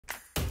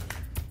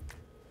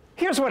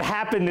Here's what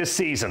happened this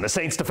season. The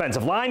Saints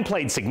defensive line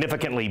played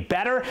significantly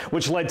better,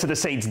 which led to the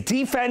Saints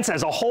defense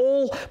as a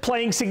whole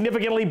playing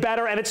significantly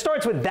better, and it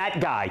starts with that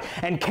guy.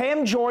 And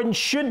Cam Jordan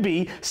should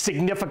be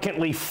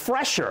significantly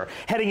fresher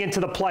heading into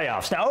the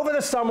playoffs. Now, over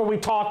the summer, we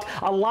talked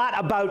a lot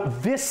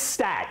about this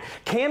stat.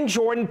 Cam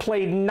Jordan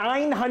played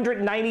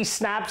 990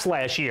 snaps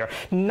last year,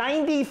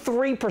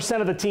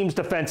 93% of the team's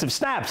defensive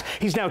snaps.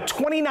 He's now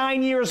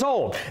 29 years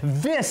old.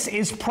 This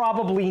is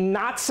probably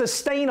not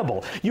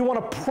sustainable. You want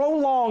to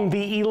prolong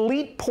the elite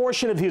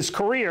portion of his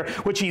career,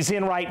 which he's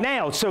in right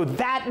now, so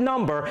that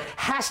number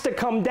has to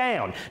come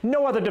down.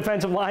 No other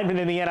defensive lineman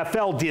in the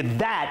NFL did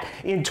that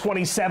in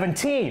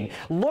 2017.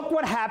 Look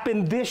what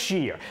happened this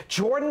year.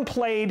 Jordan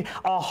played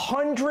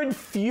 100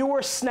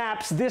 fewer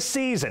snaps this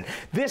season.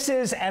 This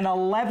is an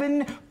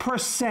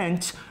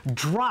 11%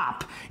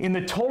 drop in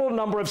the total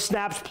number of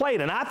snaps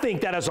played, and I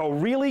think that is a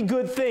really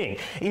good thing.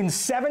 In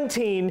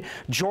 17,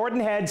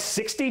 Jordan had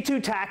 62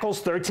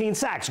 tackles, 13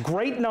 sacks.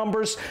 Great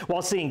numbers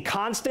while seeing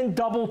constant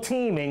double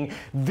teaming.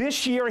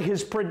 This year,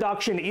 his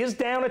production is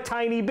down a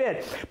tiny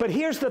bit. But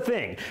here's the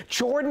thing.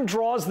 Jordan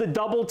draws the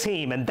double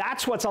team, and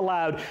that's what's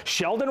allowed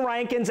Sheldon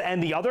Rankins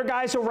and the other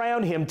guys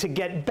around him to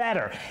get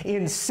better.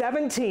 In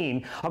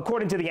 17,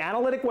 according to the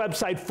analytic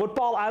website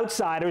Football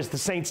Outsiders, the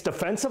Saints'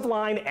 defensive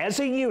line as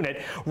a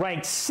unit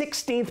ranked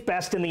 16th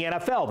best in the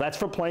NFL. That's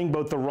for playing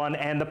both the run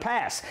and the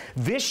pass.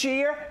 This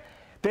year,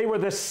 they were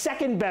the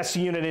second best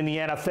unit in the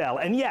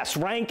NFL. And yes,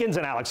 Rankins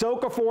and Alex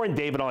Okafor and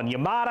David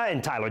Onyemata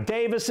and Tyler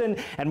Davison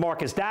and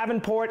Marcus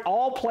Davenport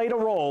all played a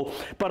role,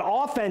 but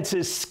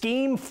offenses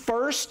scheme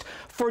first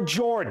for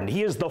Jordan.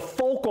 He is the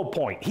focal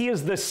point. He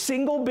is the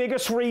single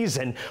biggest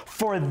reason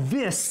for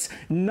this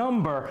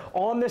number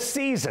on the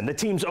season, the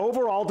team's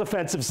overall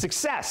defensive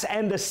success.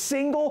 And the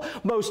single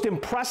most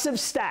impressive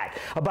stat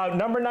about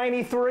number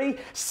 93,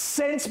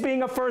 since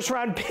being a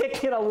first-round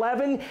pick in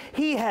 11,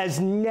 he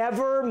has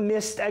never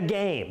missed a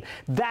game.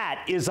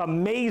 That is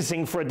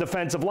amazing for a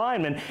defensive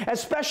lineman,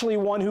 especially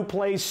one who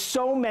plays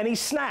so many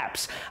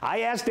snaps. I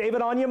asked David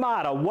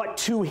Onyemata what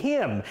to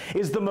him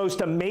is the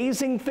most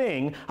amazing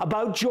thing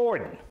about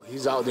Jordan.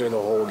 He's out there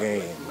the whole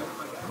game,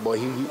 but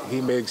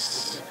he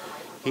makes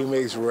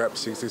rep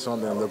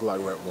 60-something look like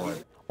rep 1.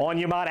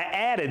 Onyemata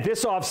added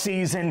this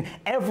offseason,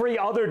 every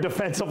other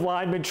defensive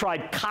lineman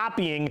tried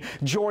copying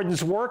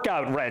Jordan's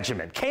workout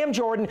regimen. Cam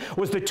Jordan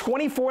was the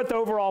 24th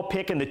overall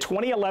pick in the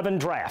 2011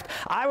 draft.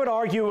 I would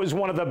argue it was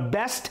one of the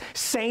best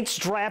Saints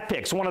draft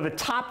picks, one of the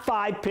top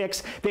 5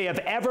 picks they have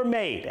ever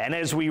made. And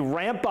as we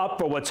ramp up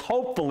for what's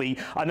hopefully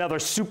another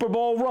Super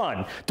Bowl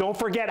run, don't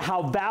forget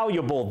how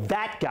valuable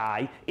that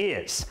guy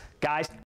is. Guys.